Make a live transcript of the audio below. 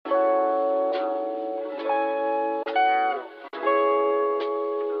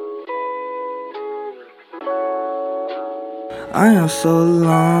I am so alone,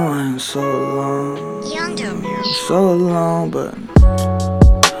 I am so alone. Young Levee. So alone, but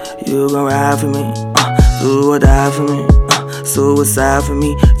you gon' ride for me, do or die for me, suicide for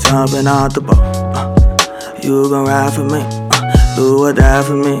me, jumping out the boat. You gon' ride for me, do or die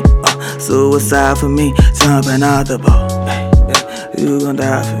for me, suicide for me, jumping out the boat. You gon'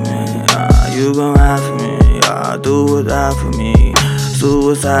 die for me, you gon' ride for me, do or die for me,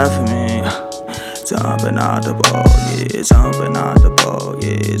 suicide for me. Jumping out the boat, yeah, jumping out the boat,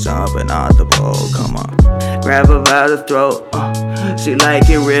 yeah, jumping out the boat, come on. Grab her by the throat, she like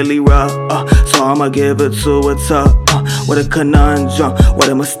it really rough, so I'ma give it to her tough. What a conundrum, what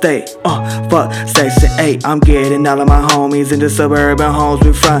a mistake, fuck Section 8, I'm getting all of my homies into suburban homes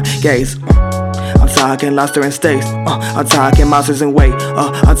with front gates. I'm talking lobster and steaks, I'm talking monsters and weight,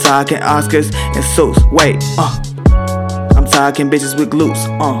 I'm talking Oscars and suits, wait, I'm talking bitches with glutes,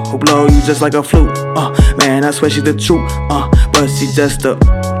 who blow you just like a flute, man, I swear she's the truth, but she just a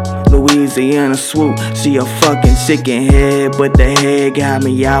Louisiana swoop. She a fucking chicken head, but the head got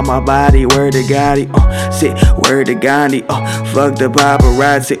me out my body. Word to Gotti, shit, word to Gandhi, fuck the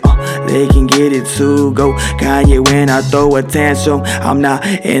paparazzi, they can get it too. Go Kanye when I throw a tantrum, I'm not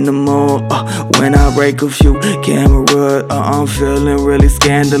in the mood, when I break a few cameras, I'm feeling really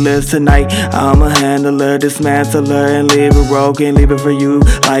scandalous tonight. I'ma handle her, dismantle her, and leave it broken, leave it for you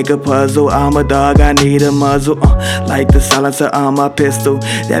like a puzzle. I'm a dog, I need a muzzle, like the silencer on my pistol.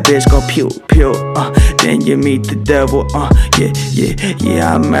 That bitch go pew, pew, then you meet the devil,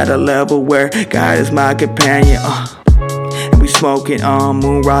 yeah, I'm at a level where God is my companion, and we smoking on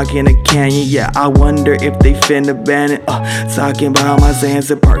moon rock in a canyon. Yeah, I wonder if they finna ban it, talking about my Zans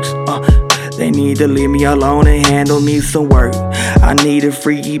and perks, they need to leave me alone and handle me some work. I need a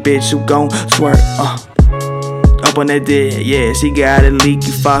freaky bitch who gon' twerk, up on that dick, yeah, she got a leaky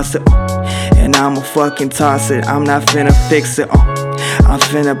faucet, and I'ma fucking toss it, I'm not finna fix it, I'm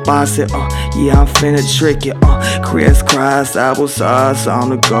finna boss it, yeah, I'm finna trick it, crisscross applesauce, I'm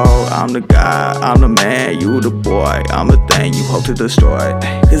the goal, I'm the guy, I'm the man, you the boy, I'm the thing you hope to destroy.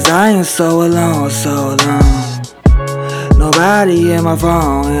 Cause I am so alone, so alone, nobody in my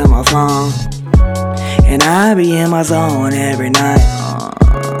phone, and I be in my zone every night,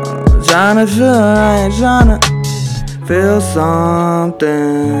 tryna feel right, tryna feel something,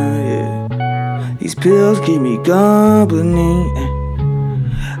 yeah. These pills keep me company,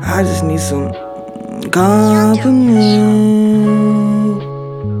 I just need some company.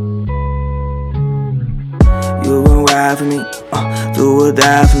 You gon' ride for me, do or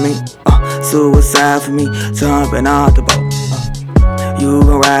die for me, suicide for me, jumping out the boat. You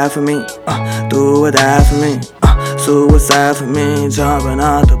gon' ride for me, do or die for me, suicide for me, jumping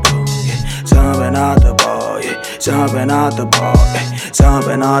out the boat, yeah, jumping out the boat, yeah, jumping out the boat, yeah,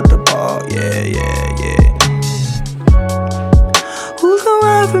 jumping out the boat, yeah. Who's gon'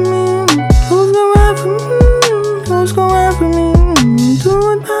 ride for me? Who's gon' ride for me? Who's gon' ride for me? Do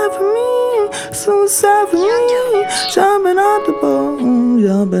or die for me, suicide for me, jumping out the boat,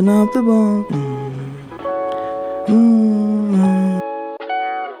 jumping out the boat.